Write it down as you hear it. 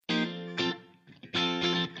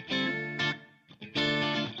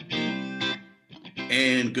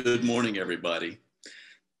And good morning, everybody.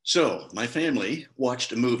 So, my family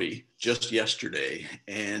watched a movie just yesterday,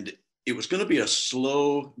 and it was going to be a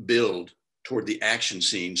slow build toward the action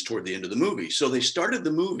scenes toward the end of the movie. So, they started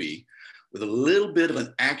the movie with a little bit of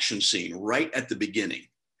an action scene right at the beginning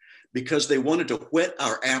because they wanted to whet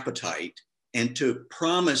our appetite and to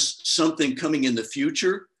promise something coming in the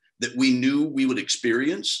future that we knew we would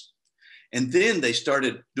experience. And then they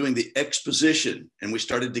started doing the exposition, and we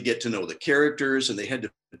started to get to know the characters, and they had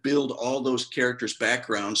to build all those characters'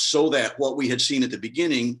 backgrounds so that what we had seen at the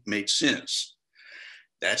beginning made sense.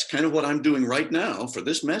 That's kind of what I'm doing right now for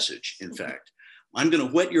this message. In fact, I'm going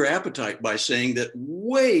to whet your appetite by saying that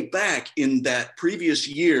way back in that previous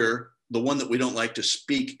year, the one that we don't like to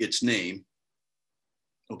speak its name,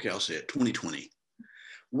 okay, I'll say it, 2020.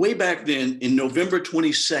 Way back then, in November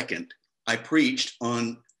 22nd, I preached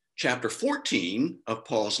on chapter 14 of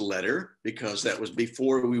Paul's letter, because that was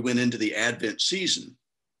before we went into the Advent season.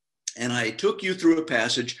 And I took you through a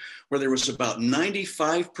passage where there was about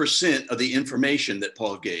 95% of the information that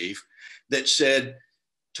Paul gave that said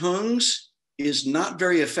tongues is not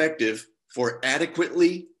very effective for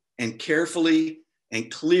adequately and carefully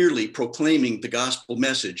and clearly proclaiming the gospel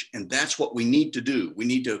message. And that's what we need to do. We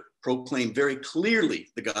need to proclaim very clearly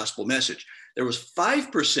the gospel message. There was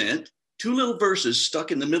 5%, two little verses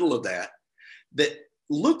stuck in the middle of that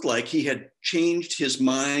looked like he had changed his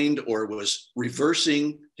mind or was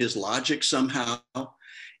reversing his logic somehow.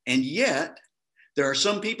 And yet, there are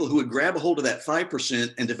some people who would grab a hold of that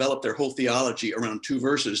 5% and develop their whole theology around two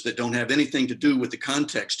verses that don't have anything to do with the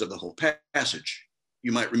context of the whole passage.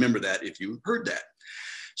 You might remember that if you heard that.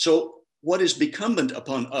 So what is incumbent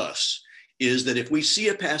upon us is that if we see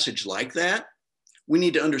a passage like that, we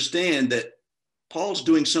need to understand that Paul's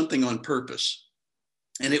doing something on purpose.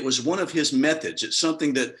 And it was one of his methods. It's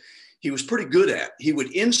something that he was pretty good at. He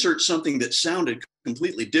would insert something that sounded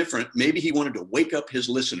completely different. Maybe he wanted to wake up his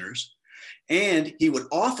listeners. And he would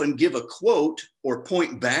often give a quote or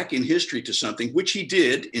point back in history to something, which he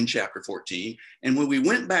did in chapter 14. And when we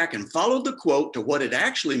went back and followed the quote to what it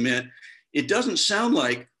actually meant, it doesn't sound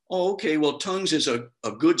like, oh, okay, well, tongues is a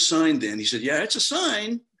good sign then. He said, yeah, it's a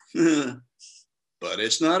sign. But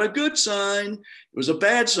it's not a good sign. It was a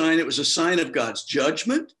bad sign. It was a sign of God's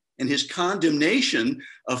judgment and his condemnation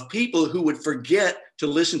of people who would forget to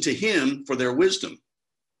listen to him for their wisdom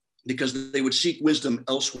because they would seek wisdom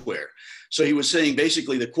elsewhere. So he was saying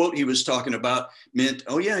basically the quote he was talking about meant,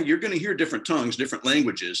 oh yeah, you're going to hear different tongues, different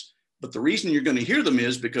languages. But the reason you're going to hear them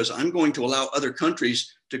is because I'm going to allow other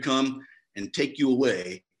countries to come and take you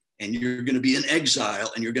away. And you're going to be in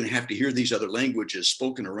exile, and you're going to have to hear these other languages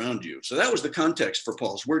spoken around you. So that was the context for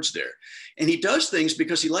Paul's words there. And he does things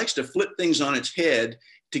because he likes to flip things on its head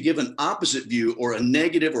to give an opposite view or a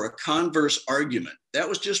negative or a converse argument. That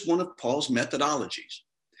was just one of Paul's methodologies.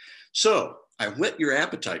 So I whet your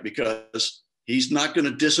appetite because he's not going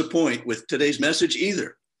to disappoint with today's message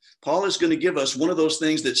either. Paul is going to give us one of those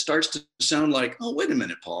things that starts to sound like, oh, wait a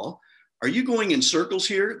minute, Paul, are you going in circles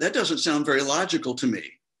here? That doesn't sound very logical to me.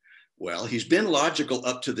 Well, he's been logical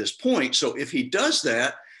up to this point. So if he does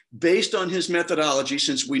that, based on his methodology,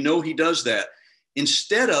 since we know he does that,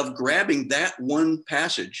 instead of grabbing that one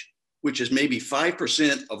passage, which is maybe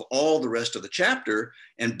 5% of all the rest of the chapter,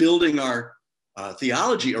 and building our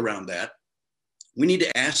theology around that, we need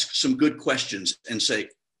to ask some good questions and say,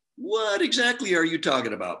 what exactly are you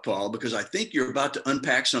talking about, Paul? Because I think you're about to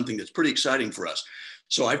unpack something that's pretty exciting for us.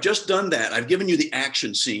 So I've just done that. I've given you the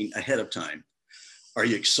action scene ahead of time. Are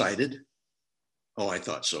you excited? Oh, I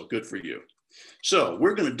thought so. Good for you. So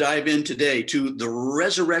we're going to dive in today to the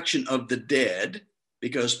resurrection of the dead,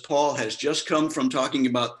 because Paul has just come from talking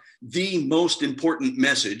about the most important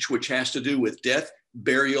message, which has to do with death,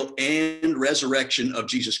 burial, and resurrection of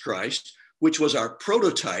Jesus Christ, which was our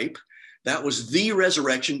prototype. That was the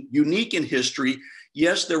resurrection, unique in history.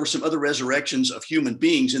 Yes, there were some other resurrections of human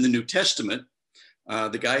beings in the New Testament.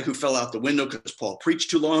 The guy who fell out the window because Paul preached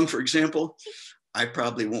too long, for example. I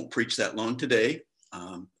probably won't preach that long today.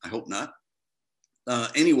 I hope not.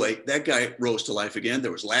 Anyway, that guy rose to life again.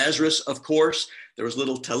 There was Lazarus, of course. There was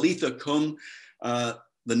little Talitha cum,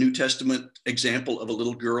 the New Testament example of a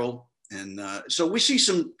little girl. And so we see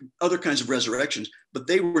some other kinds of resurrections, but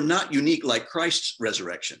they were not unique like Christ's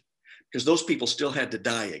resurrection, because those people still had to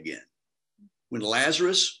die again. When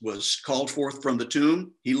Lazarus was called forth from the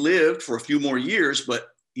tomb, he lived for a few more years, but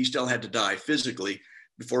he still had to die physically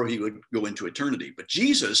before he would go into eternity. But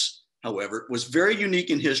Jesus, however, was very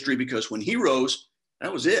unique in history because when he rose,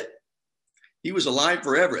 that was it. He was alive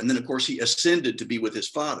forever. And then, of course, he ascended to be with his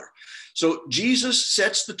Father. So Jesus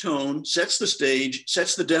sets the tone, sets the stage,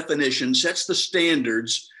 sets the definition, sets the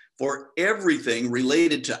standards for everything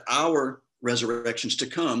related to our resurrections to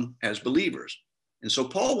come as believers. And so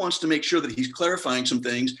Paul wants to make sure that he's clarifying some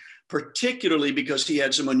things, particularly because he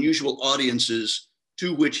had some unusual audiences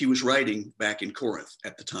to which he was writing back in Corinth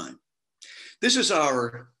at the time. This is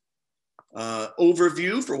our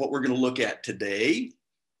overview for what we're going to look at today.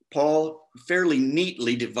 Paul fairly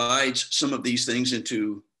neatly divides some of these things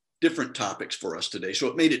into different topics for us today, so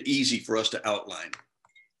it made it easy for us to outline.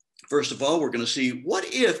 First of all, we're going to see, what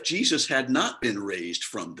if Jesus had not been raised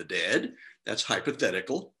from the dead? That's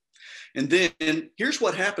hypothetical. And then here's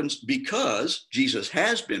what happens because Jesus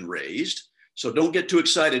has been raised. So don't get too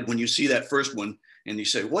excited when you see that first one and you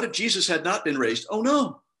say, what if Jesus had not been raised? Oh,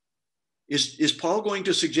 no. Is Paul going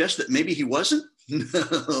to suggest that maybe he wasn't?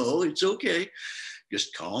 No, it's okay.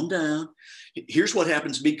 Just calm down. Here's what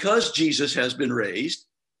happens because Jesus has been raised.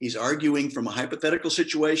 He's arguing from a hypothetical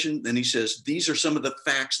situation. Then he says, these are some of the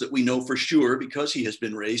facts that we know for sure because he has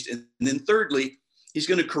been raised. And then thirdly, he's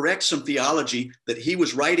going to correct some theology that he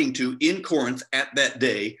was writing to in Corinth at that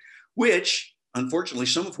day, which, unfortunately,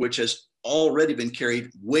 some of which has already been carried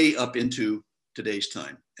way up into today's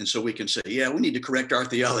time. And so we can say, yeah, we need to correct our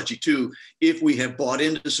theology too if we have bought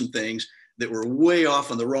into some things that were way off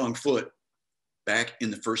on the wrong foot back in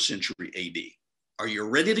the first century AD. Are you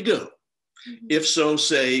ready to go? Mm-hmm. If so,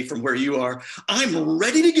 say from where you are, I'm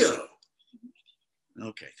ready to go.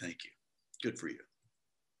 Okay, thank you. Good for you.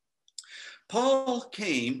 Paul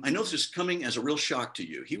came, I know this is coming as a real shock to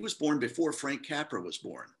you. He was born before Frank Capra was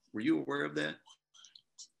born. Were you aware of that?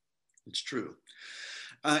 It's true.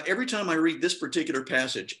 Every time I read this particular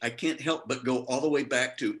passage, I can't help but go all the way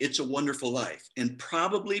back to It's a Wonderful Life. And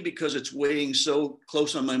probably because it's weighing so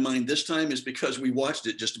close on my mind this time is because we watched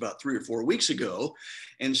it just about 3 or 4 weeks ago.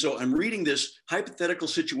 And so I'm reading this hypothetical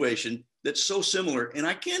situation that's so similar. And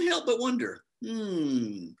I can't help but wonder,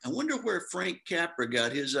 I wonder where Frank Capra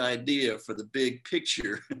got his idea for the big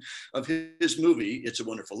picture of his movie, It's a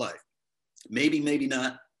Wonderful Life. Maybe, maybe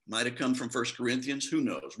not. Might have come from 1 Corinthians. Who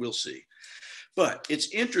knows? We'll see. But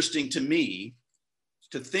it's interesting to me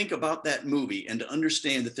to think about that movie and to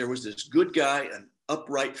understand that there was this good guy, an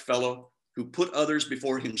upright fellow who put others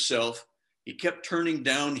before himself. He kept turning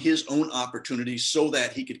down his own opportunities so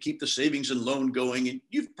that he could keep the savings and loan going. And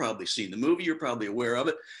you've probably seen the movie. You're probably aware of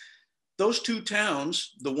it. Those two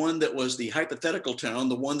towns, the one that was the hypothetical town,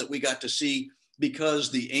 the one that we got to see because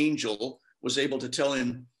the angel was able to tell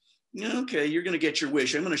him, okay, you're going to get your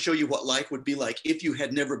wish. I'm going to show you what life would be like if you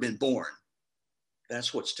had never been born.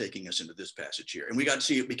 That's what's taking us into this passage here. And we got to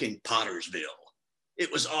see it became Pottersville. It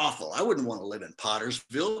was awful. I wouldn't want to live in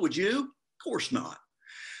Pottersville, would you? Of course not.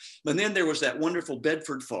 And then there was that wonderful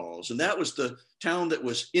Bedford Falls. And that was the town that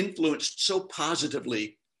was influenced so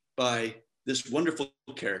positively by this wonderful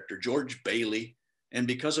character, George Bailey. And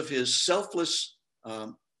because of his selfless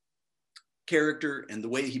character and the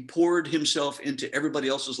way he poured himself into everybody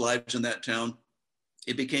else's lives in that town,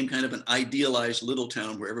 it became kind of an idealized little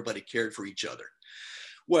town where everybody cared for each other.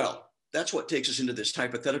 Well, that's what takes us into this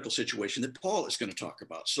hypothetical situation that Paul is going to talk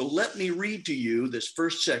about. So let me read to you this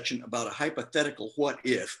first section about a hypothetical what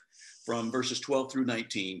if from verses 12 through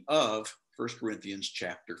 19 of 1 Corinthians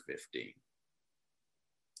chapter 15.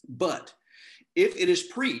 But if it is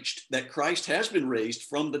preached that Christ has been raised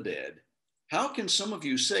from the dead, how can some of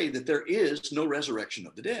you say that there is no resurrection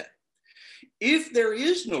of the dead? If there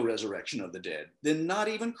is no resurrection of the dead, then not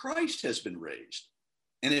even Christ has been raised.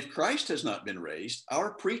 And if Christ has not been raised,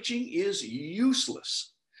 our preaching is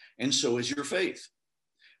useless, and so is your faith.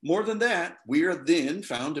 More than that, we are then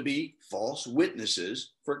found to be false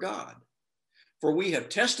witnesses for God. For we have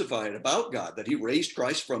testified about God that he raised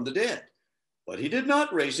Christ from the dead, but he did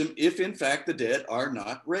not raise him if in fact the dead are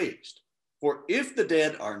not raised. For if the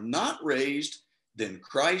dead are not raised, then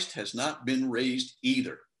Christ has not been raised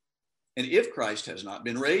either. And if Christ has not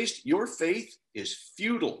been raised, your faith is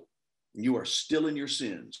futile. You are still in your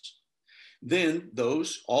sins. Then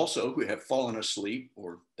those also who have fallen asleep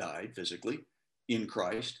or died physically in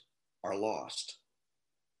Christ are lost.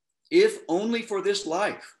 If only for this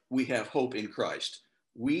life we have hope in Christ,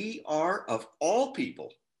 we are of all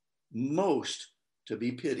people most to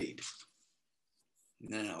be pitied.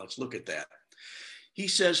 Now let's look at that. He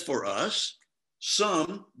says for us,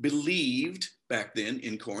 some believed back then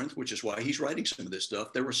in Corinth, which is why he's writing some of this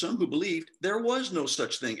stuff. There were some who believed there was no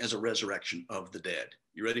such thing as a resurrection of the dead.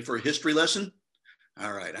 You ready for a history lesson?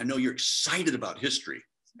 All right. I know you're excited about history,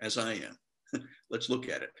 as I am. Let's look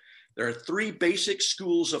at it. There are 3 basic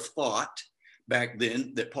schools of thought back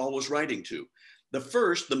then that Paul was writing to. The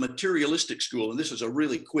first, the materialistic school, and this is a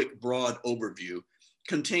really quick, broad overview,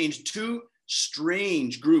 contains 2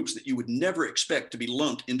 strange groups that you would never expect to be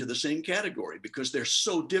lumped into the same category because they're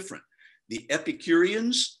so different. The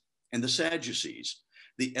Epicureans and the Sadducees.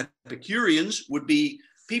 The Epicureans would be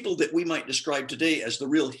people that we might describe today as the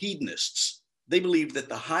real hedonists. They believed that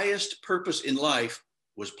the highest purpose in life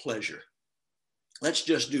was pleasure. Let's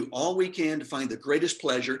just do all we can to find the greatest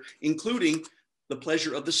pleasure, including the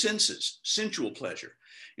pleasure of the senses, sensual pleasure.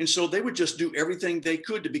 And so they would just do everything they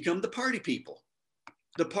could to become the party people.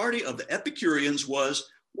 The party of the Epicureans was,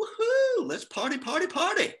 woohoo, let's party, party,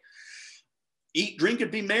 party. Eat, drink,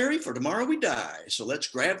 and be merry, for tomorrow we die. So let's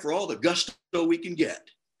grab for all the gusto we can get,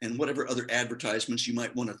 and whatever other advertisements you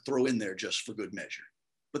might want to throw in there just for good measure.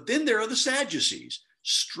 But then there are the Sadducees.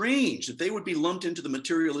 Strange that they would be lumped into the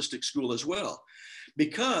materialistic school as well,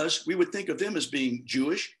 because we would think of them as being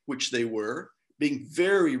Jewish, which they were, being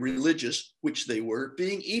very religious, which they were,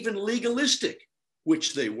 being even legalistic,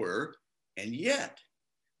 which they were, and yet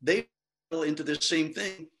they fell into this same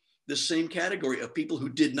thing, this same category of people who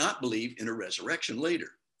did not believe in a resurrection later.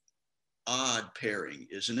 Odd pairing,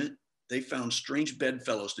 isn't it? They found strange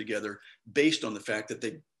bedfellows together based on the fact that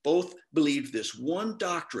they both believed this one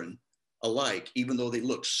doctrine alike, even though they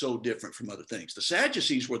looked so different from other things. The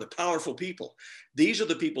Sadducees were the powerful people. These are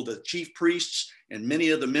the people the chief priests and many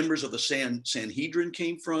of the members of the Sanhedrin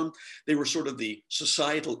came from. They were sort of the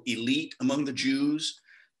societal elite among the Jews,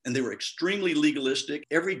 and they were extremely legalistic.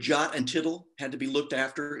 Every jot and tittle had to be looked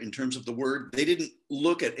after in terms of the word. They didn't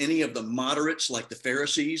look at any of the moderates like the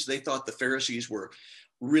Pharisees. They thought the Pharisees were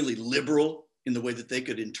really liberal in the way that they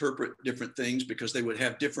could interpret different things, because they would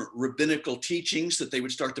have different rabbinical teachings that they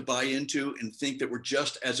would start to buy into and think that were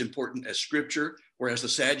just as important as scripture. Whereas the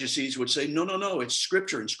Sadducees would say, no, no, no, it's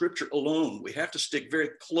scripture and scripture alone. We have to stick very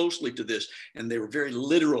closely to this. And they were very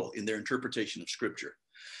literal in their interpretation of scripture.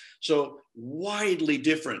 So widely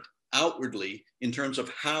different outwardly in terms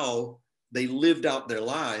of how they lived out their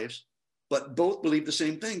lives, but both believed the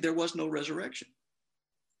same thing. There was no resurrection.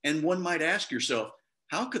 And one might ask yourself,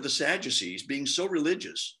 how could the Sadducees, being so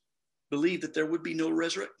religious, believe that there would be no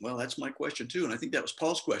resurrection? Well, that's my question too. And I think that was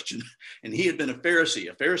Paul's question. And he had been a Pharisee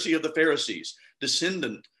of the Pharisees,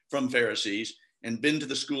 descendant from Pharisees, and been to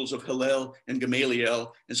the schools of Hillel and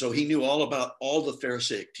Gamaliel. And so he knew all about all the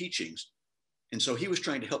Pharisaic teachings. And so he was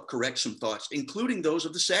trying to help correct some thoughts, including those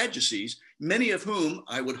of the Sadducees, many of whom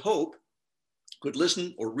I would hope could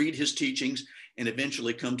listen or read his teachings and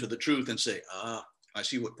eventually come to the truth and say, I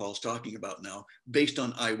see what Paul's talking about now, based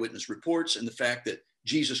on eyewitness reports and the fact that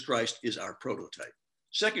Jesus Christ is our prototype.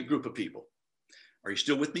 Second group of people. Are you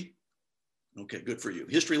still with me? Okay, good for you.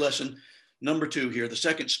 History lesson number 2 here, the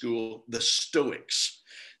second school, the Stoics.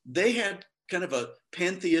 They had kind of a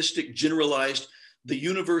pantheistic, generalized, the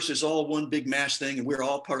universe is all one big mass thing and we're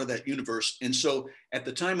all part of that universe. And so at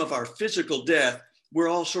the time of our physical death, we're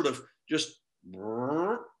all sort of just,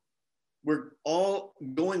 we're all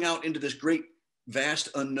going out into this great vast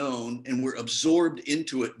unknown and we're absorbed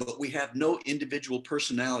into it, but we have no individual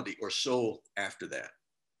personality or soul after that.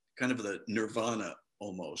 Kind of the nirvana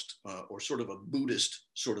almost, or sort of a Buddhist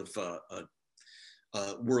sort of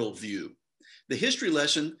worldview. The history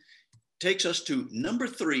lesson takes us to number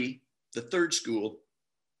 3, the third school,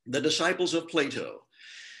 the disciples of Plato.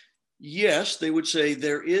 Yes, they would say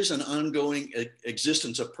there is an ongoing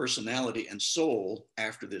existence of personality and soul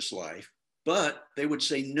after this life, but they would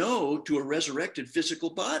say no to a resurrected physical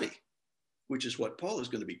body, which is what Paul is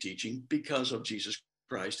going to be teaching because of Jesus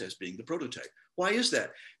Christ as being the prototype. Why is that?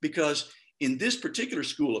 Because in this particular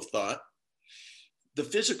school of thought, the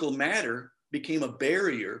physical matter became a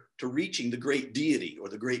barrier to reaching the great deity or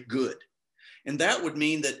the great good. And that would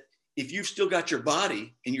mean that if you've still got your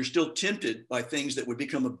body and you're still tempted by things that would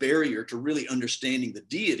become a barrier to really understanding the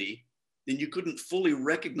deity, then you couldn't fully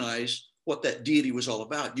recognize what that deity was all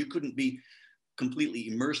about. You couldn't be completely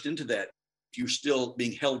immersed into that if you're still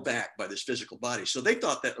being held back by this physical body. So they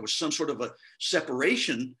thought that there was some sort of a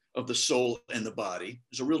separation of the soul and the body.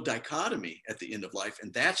 There's a real dichotomy at the end of life.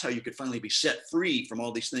 And that's how you could finally be set free from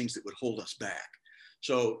all these things that would hold us back.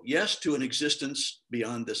 So yes to an existence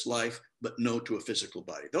beyond this life, but no to a physical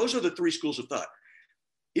body. Those are the 3 schools of thought.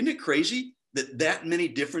 Isn't it crazy that that many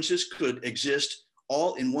differences could exist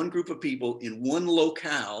all in one group of people in one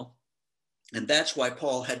locale? And that's why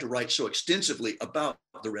Paul had to write so extensively about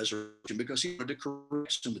the resurrection, because he wanted to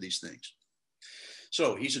correct some of these things.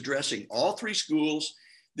 So he's addressing all 3 schools.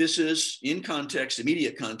 This is in context,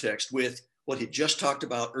 immediate context, with what he just talked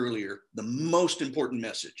about earlier, the most important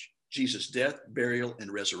message: Jesus' death, burial,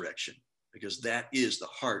 and resurrection, because that is the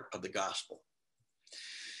heart of the gospel.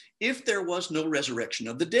 If there was no resurrection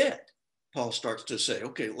of the dead, Paul starts to say,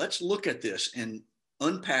 okay, let's look at this and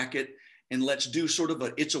unpack it and let's do sort of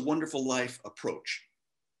a It's a Wonderful Life approach.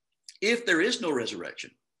 If there is no resurrection,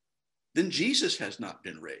 then Jesus has not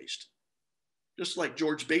been raised. Just like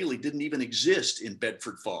George Bailey didn't even exist in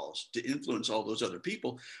Bedford Falls to influence all those other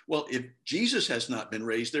people. Well, if Jesus has not been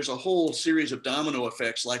raised, there's a whole series of domino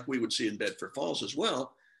effects like we would see in Bedford Falls as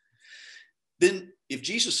well. Then if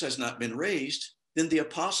Jesus has not been raised, then the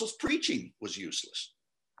apostles' preaching was useless.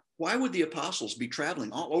 Why would the apostles be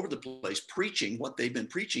traveling all over the place preaching what they've been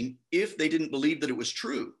preaching if they didn't believe that it was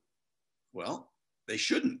true? Well, they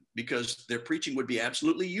shouldn't, because their preaching would be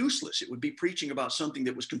absolutely useless. It would be preaching about something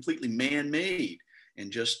that was completely man-made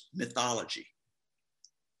and just mythology.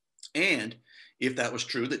 And if that was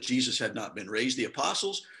true, that Jesus had not been raised, the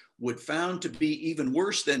apostles would found to be even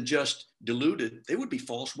worse than just deluded. They would be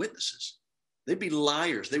false witnesses. They'd be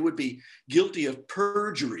liars. They would be guilty of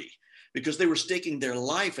perjury because they were staking their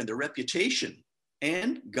life and their reputation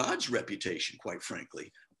and God's reputation, quite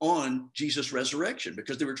frankly, on Jesus' resurrection,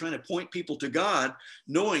 because they were trying to point people to God,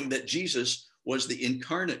 knowing that Jesus was the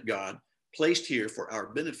incarnate God placed here for our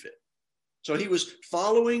benefit. So he was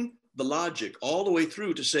following the logic all the way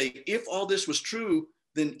through to say, if all this was true,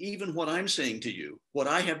 then even what I'm saying to you, what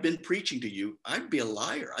I have been preaching to you, I'd be a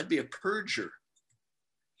liar. I'd be a perjurer.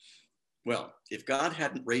 Well, if God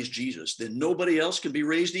hadn't raised Jesus, then nobody else can be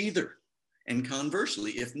raised either. And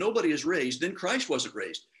conversely, if nobody is raised, then Christ wasn't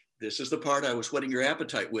raised. This is the part I was whetting your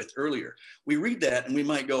appetite with earlier. We read that and we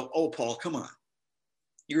might go, oh, Paul, come on.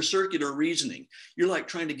 You're circular reasoning. You're like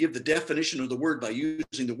trying to give the definition of the word by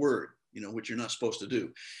using the word, which you're not supposed to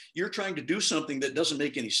do. You're trying to do something that doesn't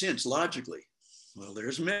make any sense logically. Well,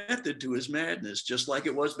 there's method to his madness, just like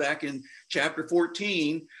it was back in chapter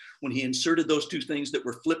 14 when he inserted those two things that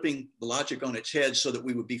were flipping the logic on its head so that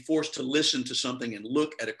we would be forced to listen to something and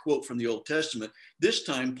look at a quote from the Old Testament. This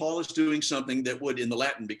time, Paul is doing something that would in the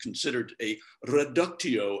Latin be considered a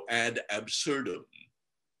reductio ad absurdum.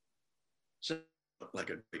 So, like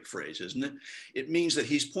a great phrase, isn't it? It means that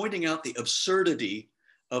he's pointing out the absurdity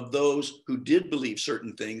of those who did believe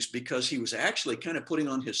certain things because he was actually kind of putting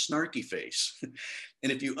on his snarky face. And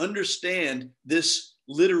if you understand this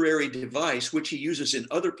literary device, which he uses in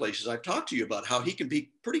other places, I've talked to you about how he can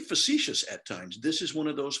be pretty facetious at times. This is one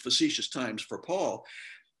of those facetious times for Paul.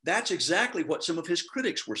 That's exactly what some of his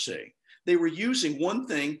critics were saying. They were using one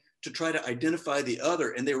thing to try to identify the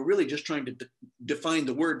other, and they were really just trying to define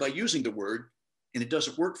the word by using the word. And it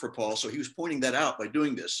doesn't work for Paul. So he was pointing that out by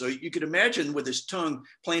doing this. So you could imagine with his tongue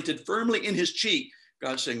planted firmly in his cheek,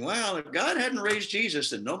 God saying, well, if God hadn't raised Jesus,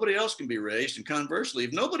 then nobody else can be raised. And conversely,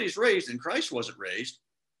 if nobody's raised and Christ wasn't raised,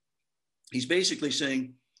 he's basically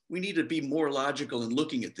saying, we need to be more logical in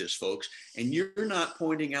looking at this, folks. And you're not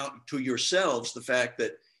pointing out to yourselves the fact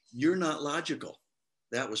that you're not logical.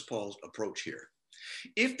 That was Paul's approach here.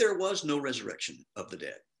 If there was no resurrection of the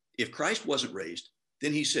dead, if Christ wasn't raised,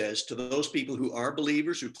 then he says to those people who are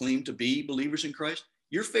believers, who claim to be believers in Christ,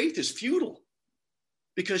 your faith is futile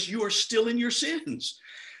because you are still in your sins.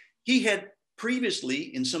 He had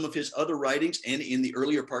previously, in some of his other writings and in the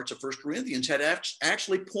earlier parts of 1 Corinthians, had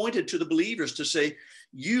actually pointed to the believers to say,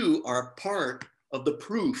 you are part of the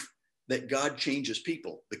proof that God changes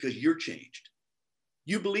people because you're changed.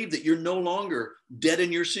 You believe that you're no longer dead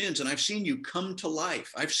in your sins, and I've seen you come to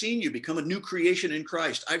life. I've seen you become a new creation in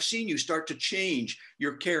Christ. I've seen you start to change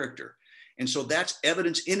your character. And so that's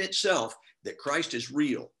evidence in itself that Christ is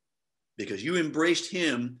real because you embraced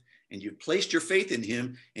him and you placed your faith in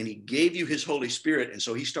him and he gave you his Holy Spirit. And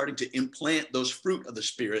so he's starting to implant those fruit of the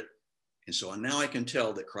Spirit. And so now I can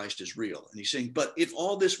tell that Christ is real. And he's saying, but if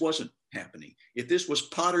all this wasn't happening, if this was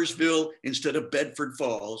Pottersville instead of Bedford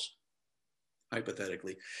Falls,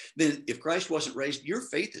 hypothetically, then if Christ wasn't raised, your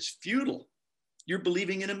faith is futile. You're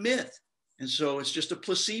believing in a myth. And so it's just a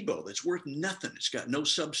placebo that's worth nothing. It's got no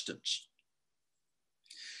substance.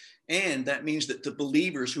 And that means that the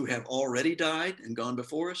believers who have already died and gone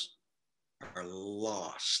before us are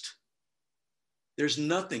lost. There's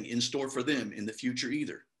nothing in store for them in the future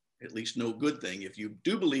either, at least no good thing. If you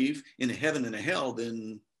do believe in a heaven and a hell,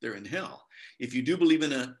 then they're in hell. If you do believe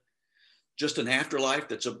in just an afterlife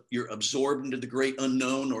you're absorbed into the great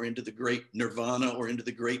unknown or into the great nirvana or into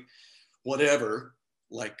the great whatever,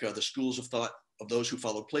 like the schools of thought of those who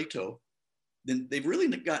followed Plato, then they've really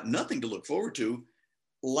got nothing to look forward to,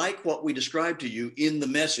 like what we described to you in the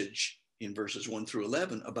message in verses 1 through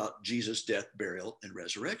 11 about Jesus' death, burial, and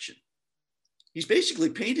resurrection. He's basically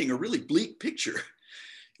painting a really bleak picture.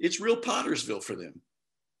 It's real Pottersville for them.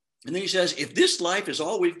 And then he says, if this life is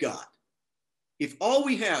all we've got, if all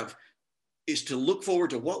we have is to look forward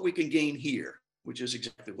to what we can gain here, which is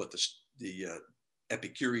exactly what the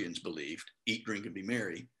Epicureans believed, eat, drink, and be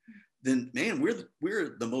merry, then man,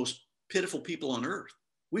 we're the most pitiful people on earth.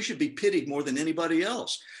 We should be pitied more than anybody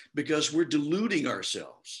else because we're deluding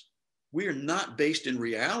ourselves. We are not based in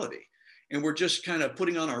reality. And we're just kind of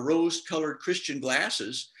putting on our rose-colored Christian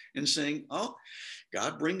glasses and saying, oh,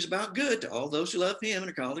 God brings about good to all those who love him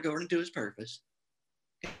and are called according to his purpose.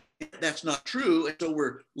 That's not true. And so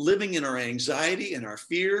we're living in our anxiety and our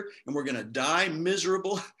fear, and we're going to die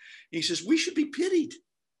miserable. He says, we should be pitied.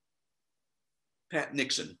 Pat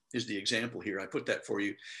Nixon is the example here. I put that for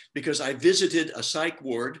you because I visited a psych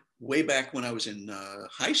ward way back when I was in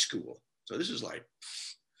high school. So this is like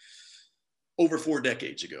over 4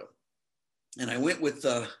 decades ago. And I went with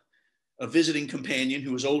a visiting companion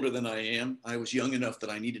who was older than I am. I was young enough that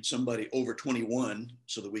I needed somebody over 21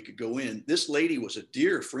 so that we could go in. This lady was a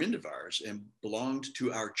dear friend of ours and belonged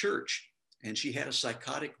to our church. And she had a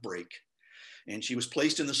psychotic break. And she was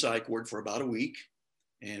placed in the psych ward for about a week.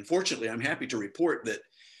 And fortunately, I'm happy to report that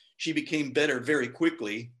she became better very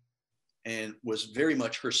quickly and was very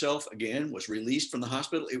much herself again, was released from the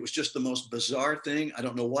hospital. It was just the most bizarre thing. I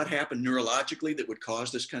don't know what happened neurologically that would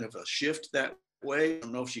cause this kind of a shift that way. I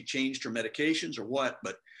don't know if she changed her medications or what,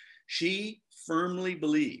 but she firmly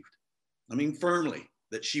believed, firmly,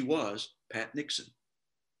 that she was Pat Nixon.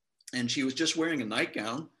 And she was just wearing a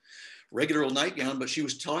nightgown, regular old nightgown, but she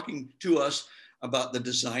was talking to us about the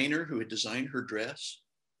designer who had designed her dress,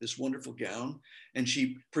 this wonderful gown. And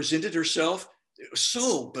she presented herself. It was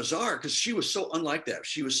so bizarre because she was so unlike that.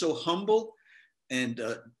 She was so humble and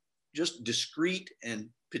just discreet and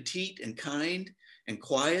petite and kind and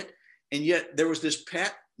quiet. And yet there was this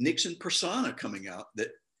Pat Nixon persona coming out that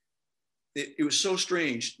it was so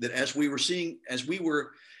strange that as we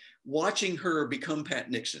were watching her become Pat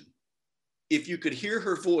Nixon, if you could hear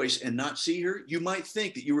her voice and not see her, you might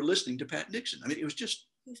think that you were listening to Pat Nixon. I mean, it was just.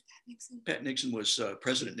 Who's Pat Nixon? Pat Nixon was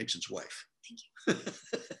President Nixon's wife. Thank you.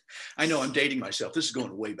 I know I'm dating myself. This is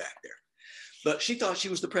going way back there. But she thought she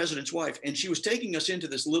was the president's wife. And she was taking us into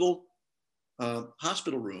this little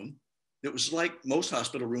hospital room that was like most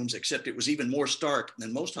hospital rooms, except it was even more stark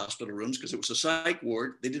than most hospital rooms because it was a psych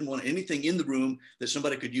ward. They didn't want anything in the room that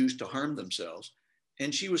somebody could use to harm themselves.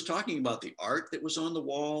 And she was talking about the art that was on the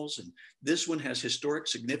walls. And this one has historic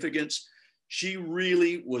significance. She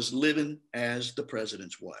really was living as the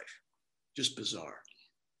president's wife. Just bizarre.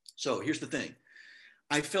 So here's the thing.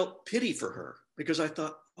 I felt pity for her because I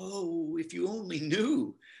thought, oh, if you only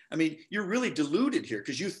knew. I mean, you're really deluded here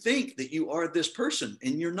because you think that you are this person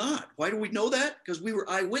and you're not. Why do we know that? Because we were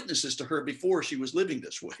eyewitnesses to her before she was living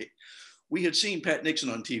this way. We had seen Pat Nixon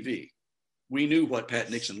on TV. We knew what Pat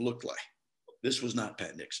Nixon looked like. This was not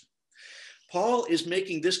Pat Nixon. Paul is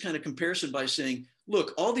making this kind of comparison by saying,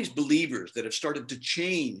 look, all these believers that have started to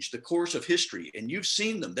change the course of history, and you've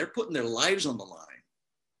seen them, they're putting their lives on the line.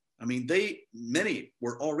 I mean, many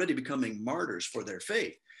were already becoming martyrs for their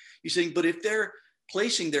faith. He's saying, but if they're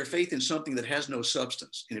placing their faith in something that has no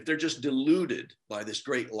substance, and if they're just deluded by this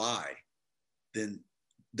great lie, then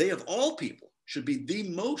they of all people should be the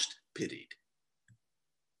most pitied.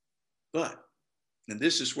 But, and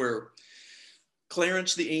this is where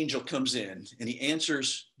Clarence the angel comes in and he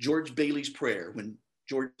answers George Bailey's prayer when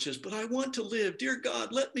George says, but I want to live. Dear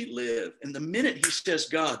God, let me live. And the minute he says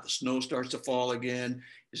God, the snow starts to fall again.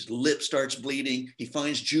 His lip starts bleeding. He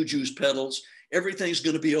finds Juju's pedals. Everything's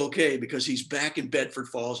going to be okay because he's back in Bedford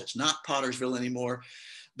Falls. It's not Pottersville anymore.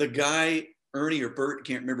 The guy, Ernie or Bert,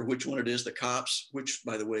 can't remember which one it is, the cops, which,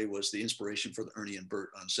 by the way, was the inspiration for the Ernie and Bert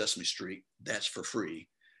on Sesame Street. That's for free.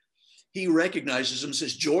 He recognizes him and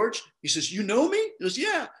says, George, he says, you know me? He goes,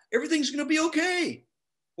 yeah, everything's going to be okay.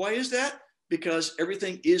 Why is that? Because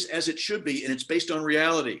everything is as it should be, and it's based on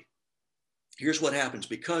reality. Here's what happens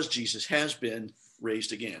because Jesus has been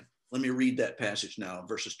raised again. Let me read that passage now,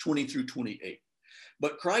 verses 20 through 28.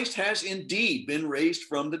 But Christ has indeed been raised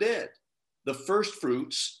from the dead. The first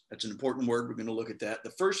fruits, that's an important word, we're going to look at that.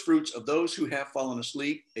 The first fruits of those who have fallen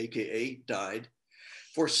asleep, AKA died.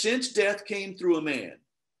 For since death came through a man,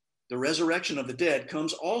 the resurrection of the dead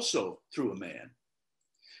comes also through a man.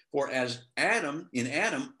 For as in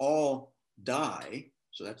Adam, all die,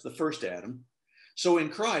 so that's the first Adam, so in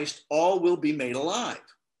Christ, all will be made alive.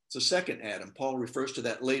 It's the second Adam. Paul refers to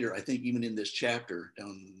that later, I think even in this chapter,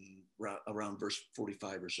 down around verse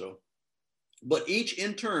 45 or so. But each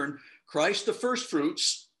in turn, Christ the first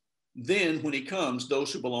fruits, then when he comes,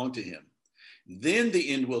 those who belong to him. Then the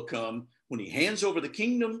end will come when he hands over the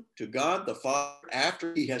kingdom to God the Father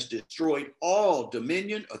after he has destroyed all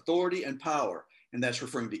dominion, authority, and power. And that's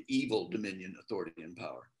referring to evil dominion, authority, and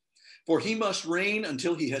power. For he must reign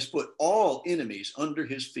until he has put all enemies under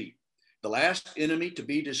his feet. The last enemy to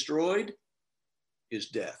be destroyed is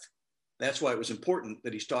death. That's why it was important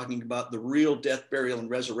that he's talking about the real death, burial, and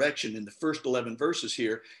resurrection in the first 11 verses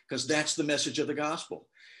here, because that's the message of the gospel.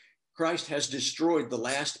 Christ has destroyed the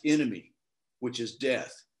last enemy, which is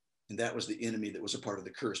death. And that was the enemy that was a part of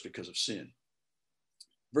the curse because of sin.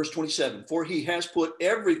 Verse 27, for he has put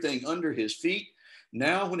everything under his feet.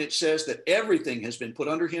 Now, when it says that everything has been put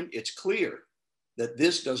under him, it's clear that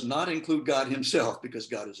this does not include God himself, because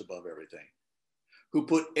God is above everything, who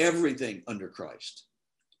put everything under Christ.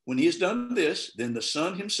 When he has done this, then the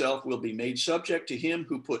Son himself will be made subject to him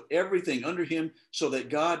who put everything under him, so that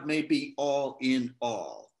God may be all in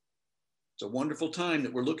all. It's a wonderful time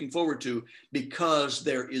that we're looking forward to, because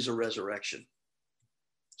there is a resurrection.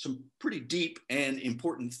 Some pretty deep and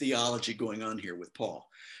important theology going on here with Paul.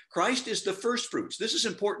 Christ is the first fruits. This is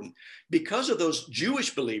important because of those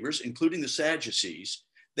Jewish believers, including the Sadducees.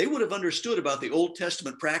 They would have understood about the Old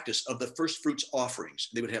Testament practice of the first fruits offerings.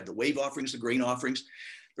 They would have the wave offerings, the grain offerings.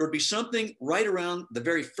 There would be something right around the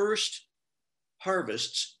very first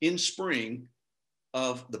harvests in spring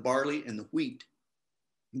of the barley and the wheat.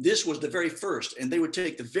 This was the very first, and they would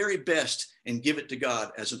take the very best and give it to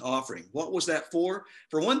God as an offering. What was that for?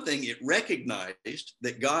 For one thing, it recognized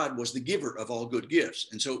that God was the giver of all good gifts.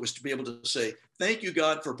 And so it was to be able to say, thank you,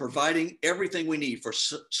 God, for providing everything we need, for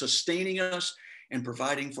sustaining us and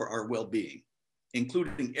providing for our well-being,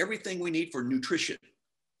 including everything we need for nutrition.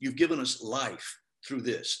 You've given us life through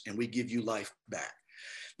this, and we give you life back.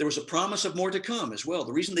 There was a promise of more to come as well.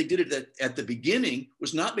 The reason they did it at the beginning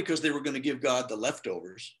was not because they were going to give God the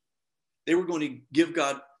leftovers. They were going to give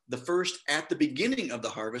God the first at the beginning of the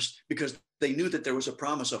harvest, because they knew that there was a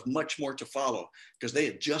promise of much more to follow, because they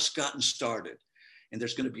had just gotten started. And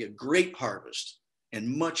there's going to be a great harvest and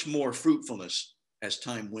much more fruitfulness as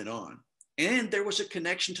time went on. And there was a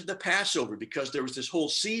connection to the Passover, because there was this whole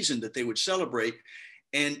season that they would celebrate.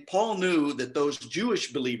 And Paul knew that those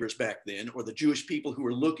Jewish believers back then, or the Jewish people who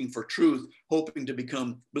were looking for truth, hoping to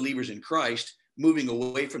become believers in Christ, moving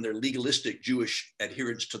away from their legalistic Jewish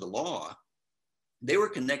adherence to the law, they were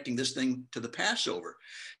connecting this thing to the Passover,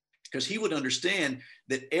 because he would understand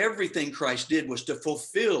that everything Christ did was to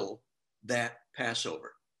fulfill that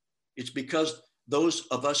Passover. It's because those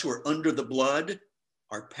of us who are under the blood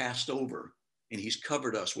are passed over, and he's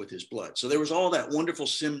covered us with his blood. So there was all that wonderful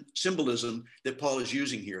symbolism that Paul is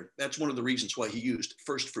using here. That's one of the reasons why he used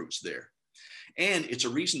first fruits there. And it's a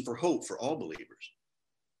reason for hope for all believers.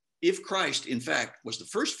 If Christ, in fact, was the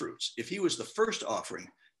first fruits, if he was the first offering,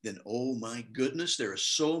 then, oh my goodness, there is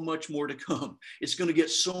so much more to come. It's going to get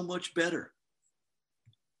so much better.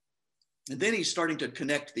 And then he's starting to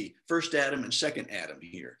connect the first Adam and second Adam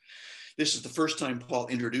here. This is the first time Paul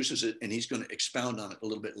introduces it, and he's going to expound on it a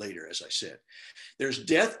little bit later, as I said. There's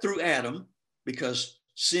death through Adam, because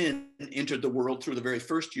sin entered the world through the very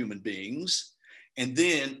first human beings. And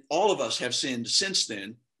then all of us have sinned since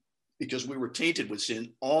then, because we were tainted with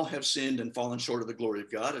sin. All have sinned and fallen short of the glory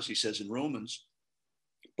of God, as he says in Romans.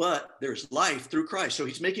 But there's life through Christ. So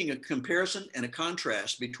he's making a comparison and a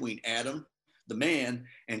contrast between Adam, the man,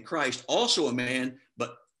 and Christ, also a man,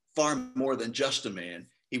 but far more than just a man.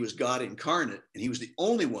 He was God incarnate, and he was the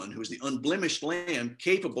only one who was the unblemished lamb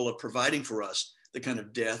capable of providing for us the kind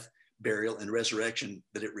of death, burial, and resurrection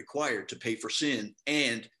that it required to pay for sin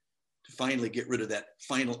and to finally get rid of that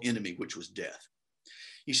final enemy, which was death.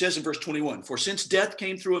 He says in verse 21, for since death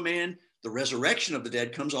came through a man, the resurrection of the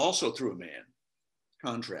dead comes also through a man.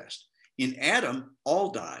 Contrast. In Adam, all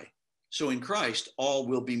die. So in Christ, all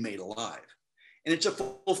will be made alive. And it's a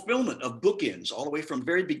fulfillment of bookends all the way from the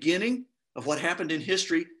very beginning of what happened in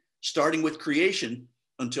history, starting with creation,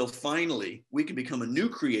 until finally we can become a new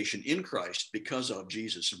creation in Christ because of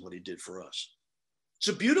Jesus and what he did for us. It's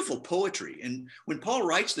a beautiful poetry. And when Paul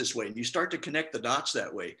writes this way, and you start to connect the dots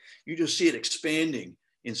that way, you just see it expanding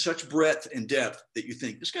in such breadth and depth that you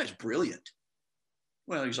think, this guy's brilliant.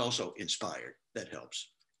 Well, he's also inspired. That helps.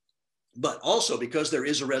 But also because there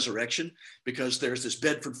is a resurrection, because there's this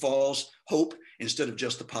Bedford Falls hope instead of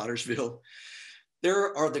just the Pottersville,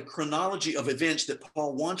 there are the chronology of events that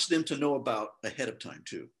Paul wants them to know about ahead of time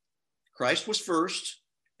too. Christ was first,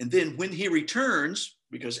 and then when he returns,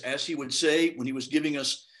 because as he would say when he was giving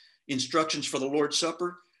us instructions for the Lord's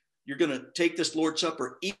Supper, you're going to take this Lord's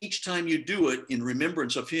Supper each time you do it in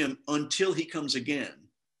remembrance of him until he comes again.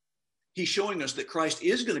 He's showing us that Christ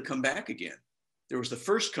is going to come back again. There was the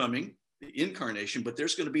first coming, the incarnation, but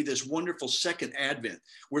there's going to be this wonderful second advent.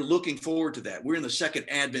 We're looking forward to that. We're in the second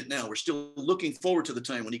advent now. We're still looking forward to the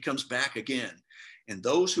time when he comes back again. And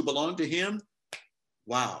those who belong to him,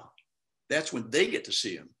 wow, that's when they get to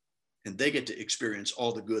see him and they get to experience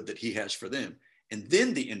all the good that he has for them. And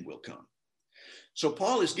then the end will come. So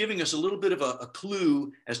Paul is giving us a little bit of a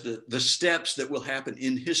clue as to the steps that will happen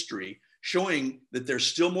in history, showing that there's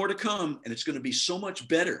still more to come and it's going to be so much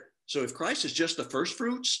better. So if Christ is just the first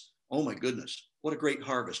fruits, oh my goodness, what a great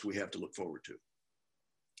harvest we have to look forward to.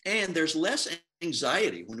 And there's less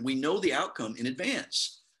anxiety when we know the outcome in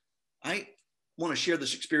advance. I want to share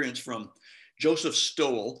this experience from Joseph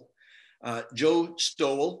Stowell. Joe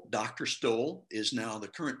Stowell, Dr. Stowell, is now the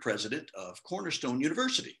current president of Cornerstone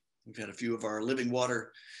University. We've had a few of our Living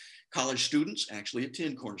Water college students actually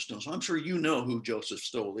attend Cornerstone. So I'm sure you know who Joseph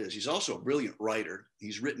Stowell is. He's also a brilliant writer.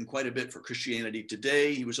 He's written quite a bit for Christianity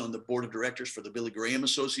Today. He was on the board of directors for the Billy Graham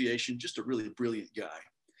Association, just a really brilliant guy.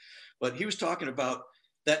 But he was talking about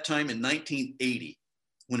that time in 1980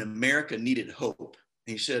 when America needed hope.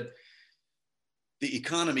 And he said, the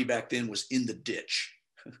economy back then was in the ditch.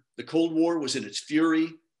 The Cold War was in its fury.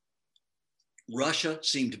 Russia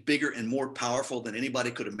seemed bigger and more powerful than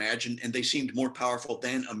anybody could imagine, and they seemed more powerful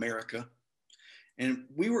than America. And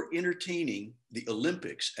we were entertaining the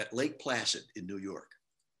Olympics at Lake Placid in New York.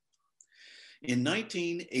 In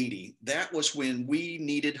 1980, that was when we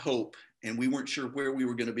needed hope and we weren't sure where we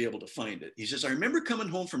were going to be able to find it. He says, I remember coming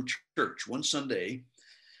home from church one Sunday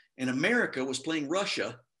and America was playing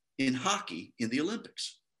Russia in hockey in the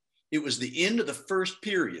Olympics. It was the end of the first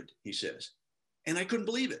period, he says, and I couldn't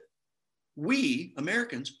believe it. We,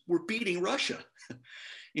 Americans, were beating Russia.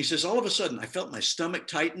 He says, all of a sudden, I felt my stomach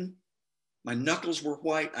tighten. My knuckles were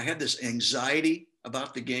white. I had this anxiety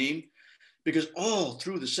about the game because all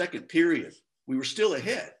through the second period, we were still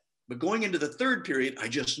ahead. But going into the third period, I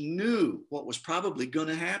just knew what was probably going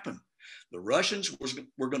to happen. The Russians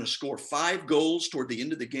were going to score 5 goals toward the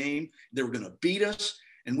end of the game. They were going to beat us,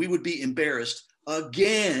 and we would be embarrassed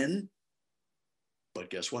again. But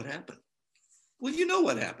guess what happened? Well, you know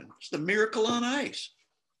what happened. It's the miracle on ice.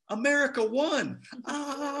 America won.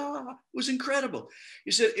 It was incredible. He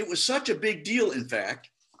said it was such a big deal, in fact,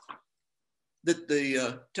 that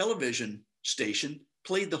the television station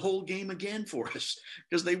played the whole game again for us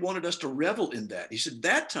because they wanted us to revel in that. He said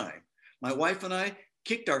that time, my wife and I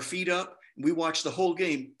kicked our feet up and we watched the whole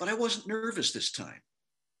game, but I wasn't nervous this time.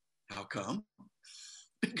 How come?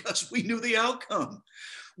 Because we knew the outcome.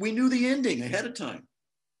 We knew the ending ahead of time.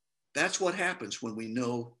 That's what happens when we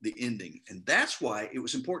know the ending. And that's why it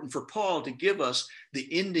was important for Paul to give us the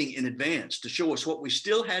ending in advance, to show us what we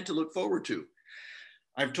still had to look forward to.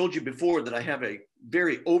 I've told you before that I have a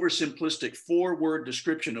very oversimplistic 4-word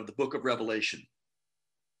description of the book of Revelation.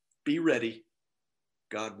 Be ready,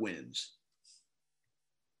 God wins.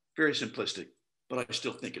 Very simplistic, but I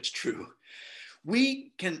still think it's true.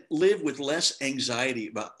 We can live with less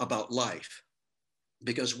anxiety about life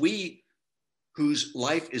because whose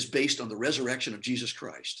life is based on the resurrection of Jesus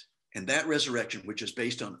Christ. And that resurrection, which is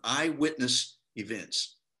based on eyewitness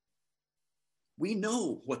events, we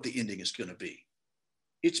know what the ending is going to be.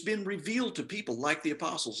 It's been revealed to people like the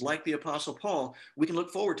apostles, like the apostle Paul. We can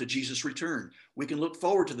look forward to Jesus' return. We can look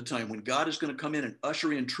forward to the time when God is going to come in and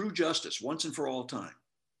usher in true justice once and for all time.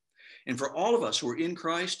 And for all of us who are in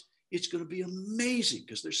Christ, it's going to be amazing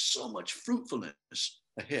because there's so much fruitfulness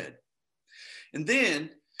ahead. And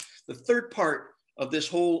then the third part of this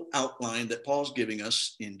whole outline that Paul's giving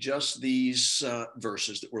us in just these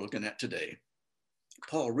verses that we're looking at today,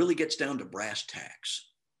 Paul really gets down to brass tacks.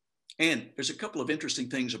 And there's a couple of interesting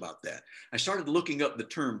things about that. I started looking up the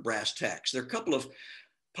term brass tacks. There are a couple of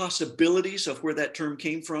possibilities of where that term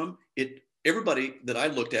came from. Everybody that I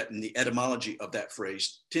looked at in the etymology of that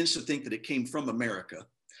phrase tends to think that it came from America.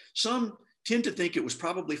 Some tend to think it was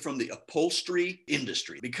probably from the upholstery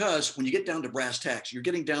industry, because when you get down to brass tacks, you're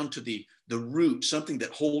getting down to the root, something that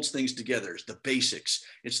holds things together, the basics.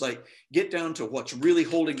 It's like, get down to what's really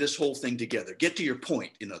holding this whole thing together. Get to your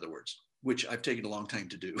point, in other words, which I've taken a long time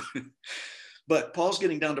to do. But Paul's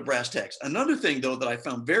getting down to brass tacks. Another thing, though, that I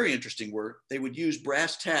found very interesting were they would use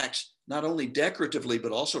brass tacks not only decoratively,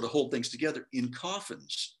 but also to hold things together in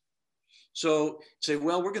coffins. So say,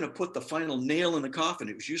 well, we're going to put the final nail in the coffin.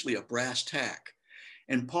 It was usually a brass tack.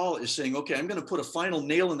 And Paul is saying, okay, I'm going to put a final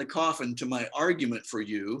nail in the coffin to my argument for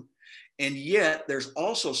you. And yet there's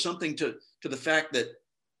also something to the fact that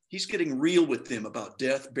he's getting real with them about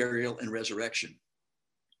death, burial, and resurrection.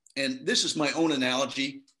 And this is my own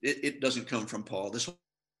analogy. It doesn't come from Paul. This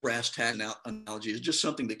brass tack analogy is just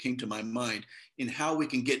something that came to my mind in how we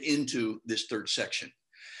can get into this third section.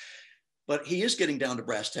 But he is getting down to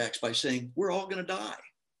brass tacks by saying, we're all going to die.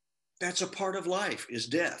 That's a part of life, is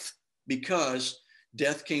death, because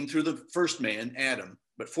death came through the first man, Adam.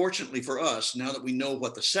 But fortunately for us, now that we know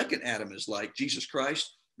what the second Adam is like, Jesus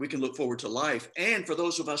Christ, we can look forward to life. And for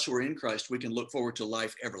those of us who are in Christ, we can look forward to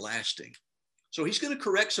life everlasting. So he's going to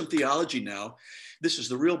correct some theology now. This is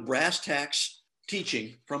the real brass tacks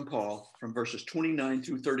teaching from Paul from verses 29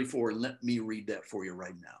 through 34. And let me read that for you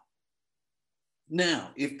right now.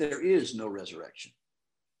 Now, if there is no resurrection,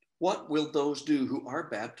 what will those do who are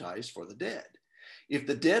baptized for the dead? If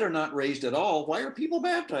the dead are not raised at all, why are people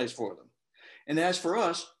baptized for them? And as for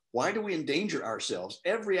us, why do we endanger ourselves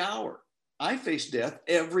every hour? I face death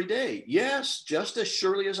every day. Yes, just as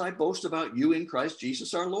surely as I boast about you in Christ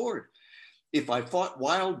Jesus our Lord. If I fought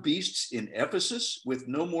wild beasts in Ephesus with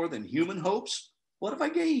no more than human hopes, what have I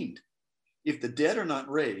gained? If the dead are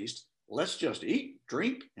not raised, let's just eat,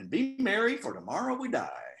 drink, and be merry, for tomorrow we die.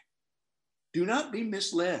 Do not be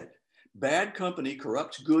misled. Bad company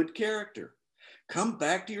corrupts good character. Come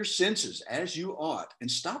back to your senses as you ought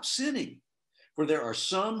and stop sinning. For there are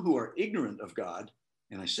some who are ignorant of God,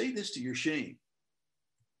 and I say this to your shame.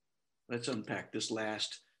 Let's unpack this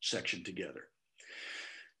last section together.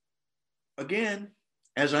 Again,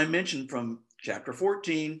 as I mentioned from chapter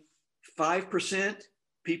 14, 5%,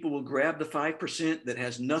 people will grab the 5% that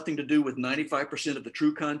has nothing to do with 95% of the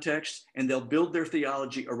true context, and they'll build their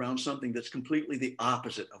theology around something that's completely the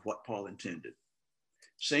opposite of what Paul intended.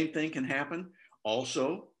 Same thing can happen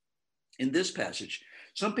also in this passage.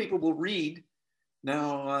 Some people will read,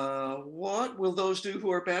 now, what will those do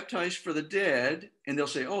who are baptized for the dead? And they'll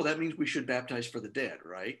say, oh, that means we should baptize for the dead,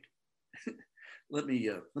 right? Let me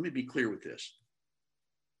be clear with this.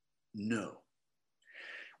 No,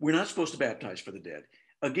 we're not supposed to baptize for the dead.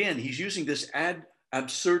 Again, he's using this ad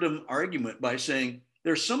absurdum argument by saying,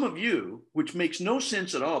 there's some of you, which makes no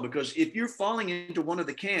sense at all, because if you're falling into one of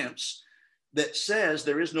the camps that says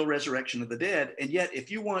there is no resurrection of the dead, and yet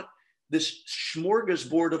if you want this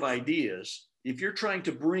smorgasbord of ideas, if you're trying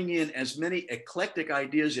to bring in as many eclectic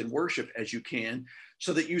ideas in worship as you can,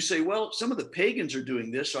 so that you say, well, some of the pagans are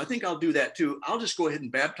doing this, so I think I'll do that too. I'll just go ahead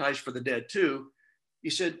and baptize for the dead too. He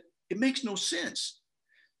said, it makes no sense.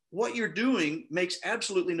 What you're doing makes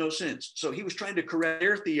absolutely no sense. So he was trying to correct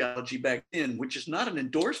their theology back then, which is not an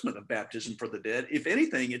endorsement of baptism for the dead. If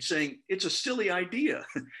anything, it's saying it's a silly idea.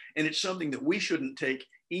 And it's something that we shouldn't take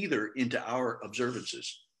either into our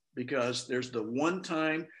observances, because there's the one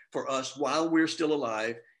time for us while we're still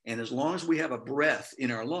alive. And as long as we have a breath in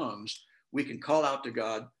our lungs, we can call out to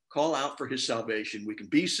God, call out for his salvation. We can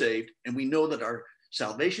be saved. And we know that our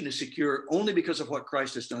salvation is secure only because of what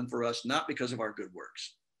Christ has done for us, not because of our good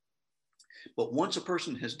works. But once a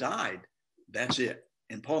person has died, that's it.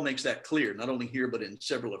 And Paul makes that clear, not only here, but in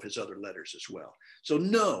several of his other letters as well. So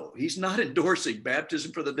no, he's not endorsing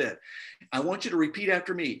baptism for the dead. I want you to repeat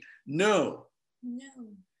after me. No. No.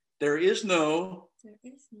 There is no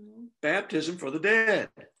baptism for the dead.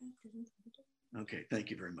 Okay, thank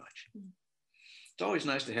you very much. It's always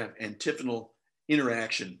nice to have antiphonal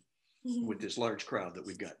interaction with this large crowd that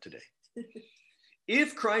we've got today.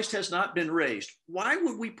 If Christ has not been raised, why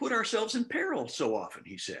would we put ourselves in peril so often,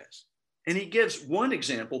 he says. And he gives one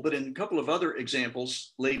example, but in a couple of other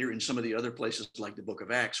examples later in some of the other places like the book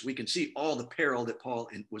of Acts, we can see all the peril that Paul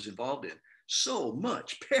was involved in. So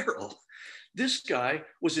much peril. This guy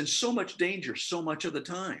was in so much danger so much of the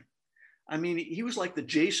time. I mean, he was like the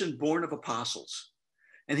Jason Bourne of apostles.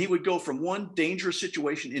 And he would go from one dangerous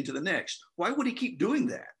situation into the next. Why would he keep doing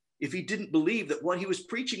that if he didn't believe that what he was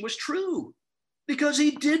preaching was true? Because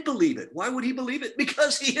he did believe it. Why would he believe it?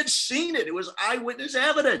 Because he had seen it. It was eyewitness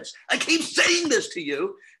evidence. I keep saying this to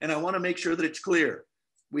you, and I want to make sure that it's clear.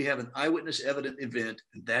 We have an eyewitness evident event,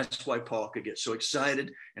 and that's why Paul could get so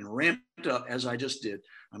excited and ramped up as I just did.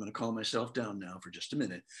 I'm going to calm myself down now for just a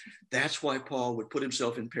minute. That's why Paul would put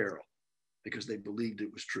himself in peril, because they believed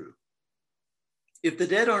it was true. If the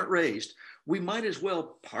dead aren't raised, we might as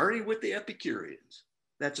well party with the Epicureans.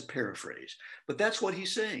 That's a paraphrase, but that's what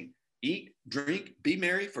he's saying. Eat, drink, be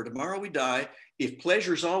merry, for tomorrow we die. If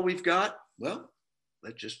pleasure's all we've got, well,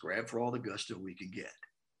 let's just grab for all the gusto we can get.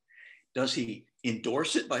 Does he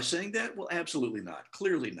endorse it by saying that? Well, absolutely not.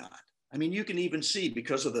 Clearly not. I mean, you can even see,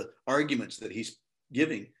 because of the arguments that he's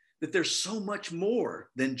giving, that there's so much more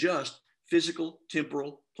than just physical,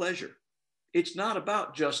 temporal pleasure. It's not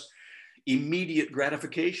about just immediate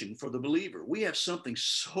gratification for the believer. We have something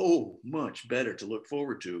so much better to look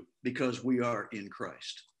forward to because we are in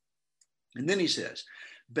Christ. And then he says,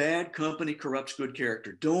 bad company corrupts good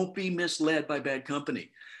character. Don't be misled by bad company.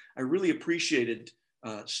 I really appreciated,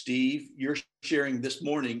 Steve, your sharing this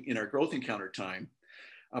morning in our growth encounter time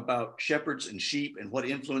about shepherds and sheep and what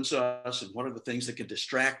influence us and what are the things that can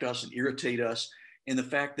distract us and irritate us. And the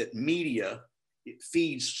fact that media, it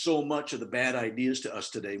feeds so much of the bad ideas to us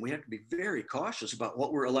today. We have to be very cautious about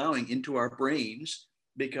what we're allowing into our brains,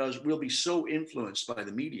 because we'll be so influenced by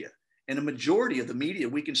the media. And a majority of the media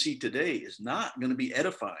we can see today is not going to be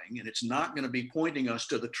edifying, and it's not going to be pointing us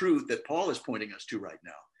to the truth that Paul is pointing us to right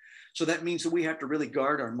now. So that means that we have to really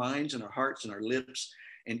guard our minds and our hearts and our lips,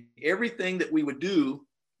 and everything that we would do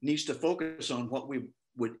needs to focus on what we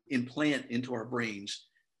would implant into our brains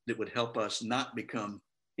that would help us not become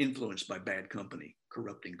influenced by bad company,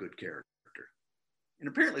 corrupting good character. And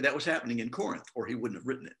apparently that was happening in Corinth, or he wouldn't have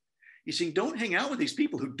written it. You see, don't hang out with these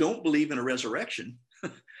people who don't believe in a resurrection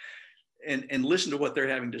and listen to what they're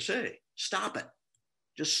having to say. Stop it.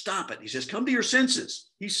 Just stop it. He says, come to your senses.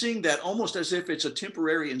 He's seeing that almost as if it's a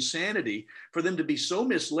temporary insanity for them to be so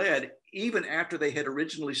misled, even after they had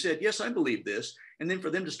originally said, yes, I believe this. And then for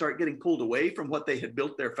them to start getting pulled away from what they had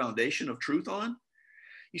built their foundation of truth on.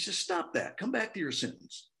 He says, stop that. Come back to your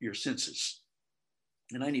senses.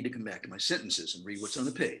 And I need to come back to my sentences and read what's on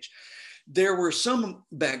the page. There were some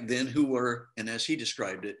back then who were, and as he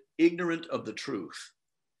described it, ignorant of the truth.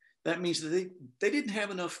 That means that they didn't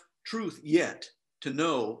have enough truth yet to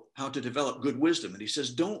know how to develop good wisdom. And he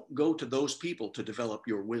says, don't go to those people to develop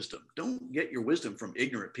your wisdom. Don't get your wisdom from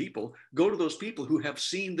ignorant people. Go to those people who have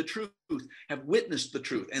seen the truth, have witnessed the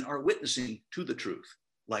truth, and are witnessing to the truth,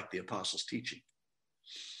 like the apostles' teaching.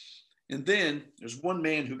 And then there's one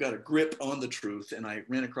man who got a grip on the truth, and I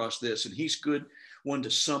ran across this, and he's good one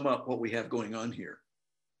to sum up what we have going on here,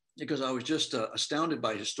 because I was just astounded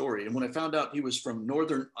by his story. And when I found out he was from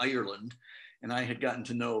Northern Ireland, and I had gotten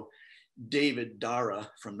to know David Dara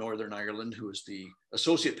from Northern Ireland, who was the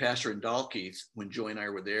associate pastor in Dalkeith when Joy and I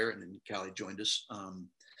were there, and then Callie joined us a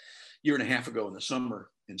year and a half ago in the summer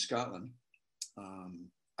in Scotland.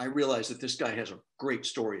 I realized that this guy has a great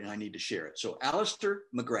story and I need to share it. So Alistair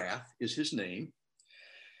McGrath is his name.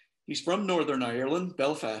 He's from Northern Ireland,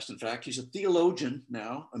 Belfast, in fact. He's a theologian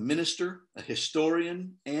now, a minister, a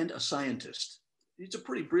historian, and a scientist. He's a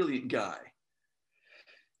pretty brilliant guy.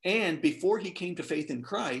 And before he came to faith in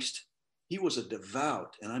Christ, he was a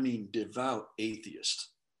devout, and I mean devout, atheist.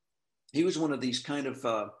 He was one of these kind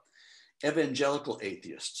of evangelical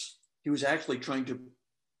atheists. He was actually trying to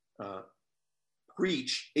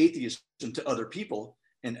preach atheism to other people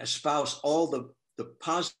and espouse all the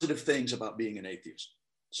positive things about being an atheist.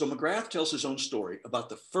 So McGrath tells his own story about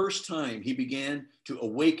the first time he began to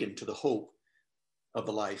awaken to the hope of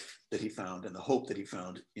the life that he found and the hope that he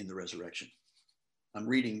found in the resurrection. I'm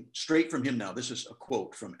reading straight from him now. This is a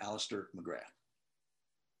quote from Alistair McGrath.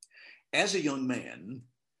 As a young man,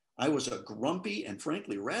 I was a grumpy and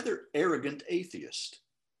frankly rather arrogant atheist.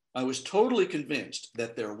 I was totally convinced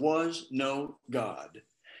that there was no God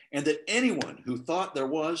and that anyone who thought there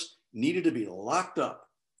was needed to be locked up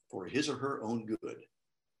for his or her own good.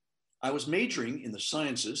 I was majoring in the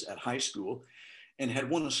sciences at high school and had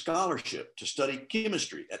won a scholarship to study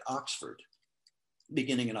chemistry at Oxford,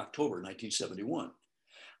 beginning in October 1971.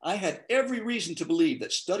 I had every reason to believe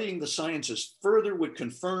that studying the sciences further would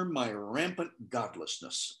confirm my rampant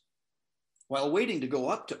godlessness. While waiting to go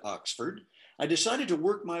up to Oxford, I decided to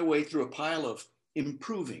work my way through a pile of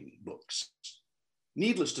improving books.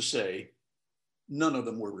 Needless to say, none of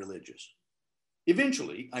them were religious.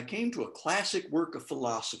 Eventually, I came to a classic work of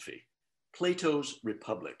philosophy, Plato's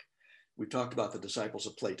Republic. We talked about the disciples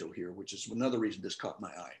of Plato here, which is another reason this caught my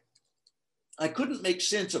eye. I couldn't make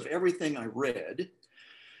sense of everything I read,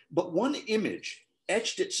 but one image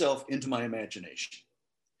etched itself into my imagination.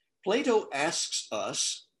 Plato asks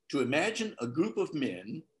us to imagine a group of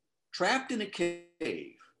men trapped in a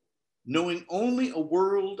cave, knowing only a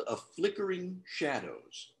world of flickering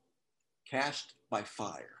shadows cast by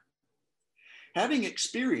fire. Having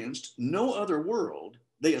experienced no other world,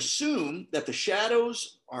 they assume that the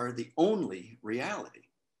shadows are the only reality.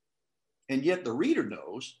 And yet the reader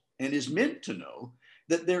knows and is meant to know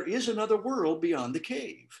that there is another world beyond the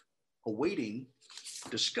cave, awaiting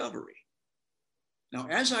discovery. Now,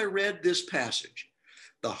 as I read this passage,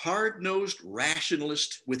 the hard-nosed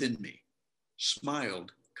rationalist within me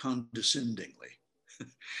smiled condescendingly.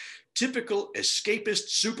 Typical escapist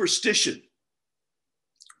superstition.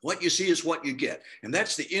 What you see is what you get, and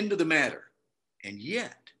that's the end of the matter. And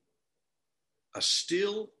yet, a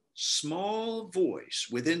still small voice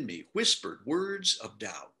within me whispered words of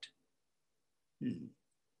doubt.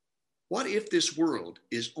 What if this world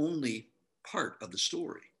is only part of the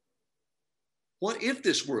story? What if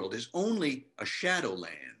this world is only a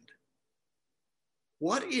shadowland?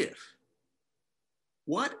 What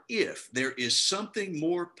if there is something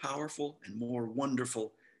more powerful and more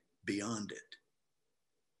wonderful beyond it?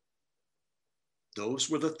 Those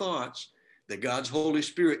were the thoughts that God's Holy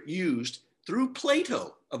Spirit used through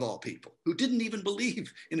Plato, of all people, who didn't even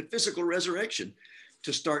believe in a physical resurrection,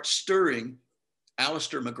 to start stirring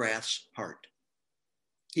Alistair McGrath's heart.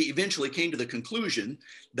 he eventually came to the conclusion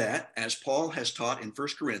that, as Paul has taught in 1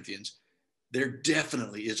 Corinthians, there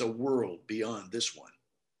definitely is a world beyond this one.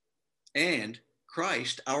 And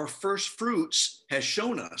Christ, our first fruits, has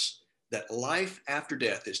shown us that life after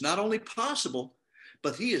death is not only possible,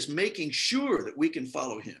 but he is making sure that we can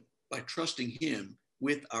follow him by trusting him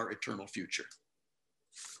with our eternal future.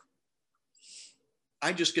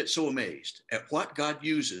 I just get so amazed at what God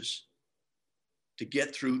uses to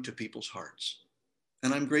get through to people's hearts.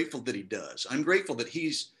 And I'm grateful that he does. I'm grateful that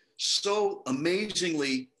he's so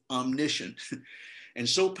amazingly omniscient and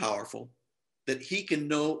so powerful that he can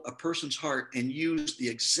know a person's heart and use the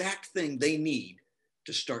exact thing they need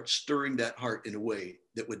to start stirring that heart in a way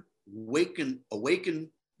that would awaken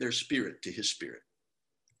their spirit to his spirit.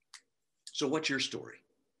 So what's your story?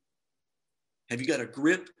 Have you got a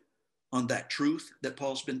grip on that truth that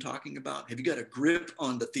Paul's been talking about? Have you got a grip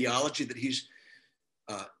on the theology that he's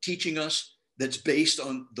teaching us that's based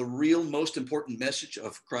on the real most important message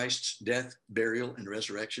of Christ's death, burial, and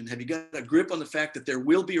resurrection? Have you got a grip on the fact that there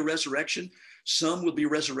will be a resurrection? Some will be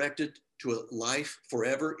resurrected to a life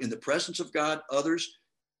forever in the presence of God, others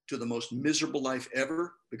to the most miserable life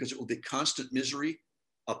ever, because it will be constant misery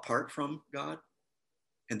apart from God,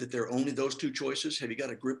 and that there are only those two choices. Have you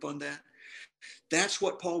got a grip on that? That's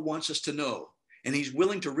what Paul wants us to know. And he's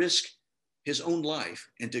willing to risk his own life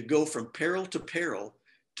and to go from peril to peril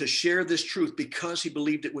to share this truth because he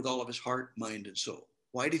believed it with all of his heart, mind, and soul.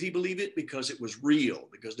 Why did he believe it? Because it was real,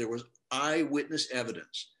 because there was eyewitness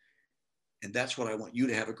evidence. And that's what I want you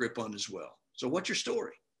to have a grip on as well. So what's your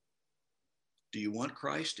story? Do you want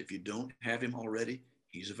Christ? If you don't have him already,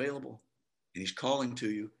 he's available and he's calling to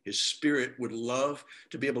you. His spirit would love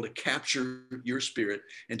to be able to capture your spirit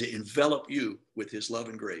and to envelop you with his love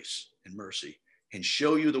and grace and mercy and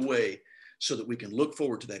show you the way so that we can look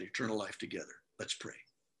forward to that eternal life together. Let's pray.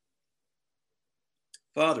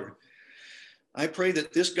 Father, I pray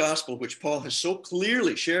that this gospel, which Paul has so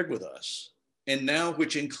clearly shared with us, and now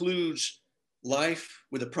which includes life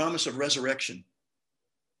with a promise of resurrection,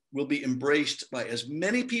 will be embraced by as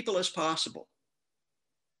many people as possible.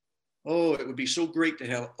 Oh, it would be so great to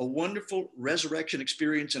have a wonderful resurrection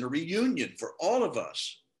experience and a reunion for all of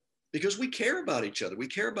us, because we care about each other. We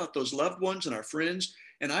care about those loved ones and our friends,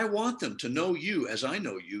 and I want them to know you as I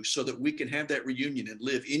know you, so that we can have that reunion and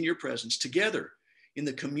live in your presence together in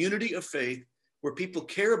the community of faith where people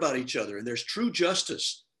care about each other and there's true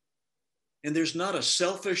justice and there's not a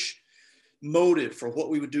selfish motive for what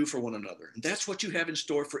we would do for one another. And that's what you have in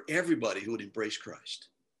store for everybody who would embrace Christ.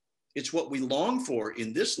 It's what we long for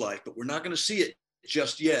in this life, but we're not going to see it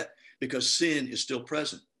just yet because sin is still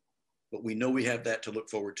present. But we know we have that to look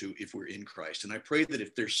forward to if we're in Christ. And I pray that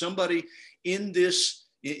if there's somebody in this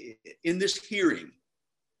hearing,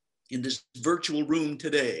 in this virtual room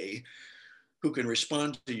today, who can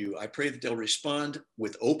respond to you, I pray that they'll respond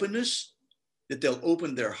with openness, that they'll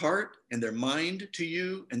open their heart and their mind to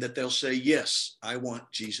you, and that they'll say, yes, I want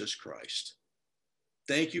Jesus Christ.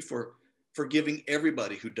 Thank you for forgiving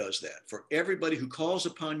everybody who does that. For everybody who calls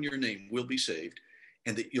upon your name will be saved,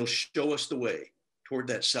 and that you'll show us the way toward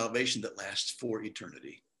that salvation that lasts for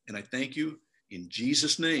eternity. And I thank you in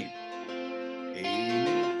Jesus' name.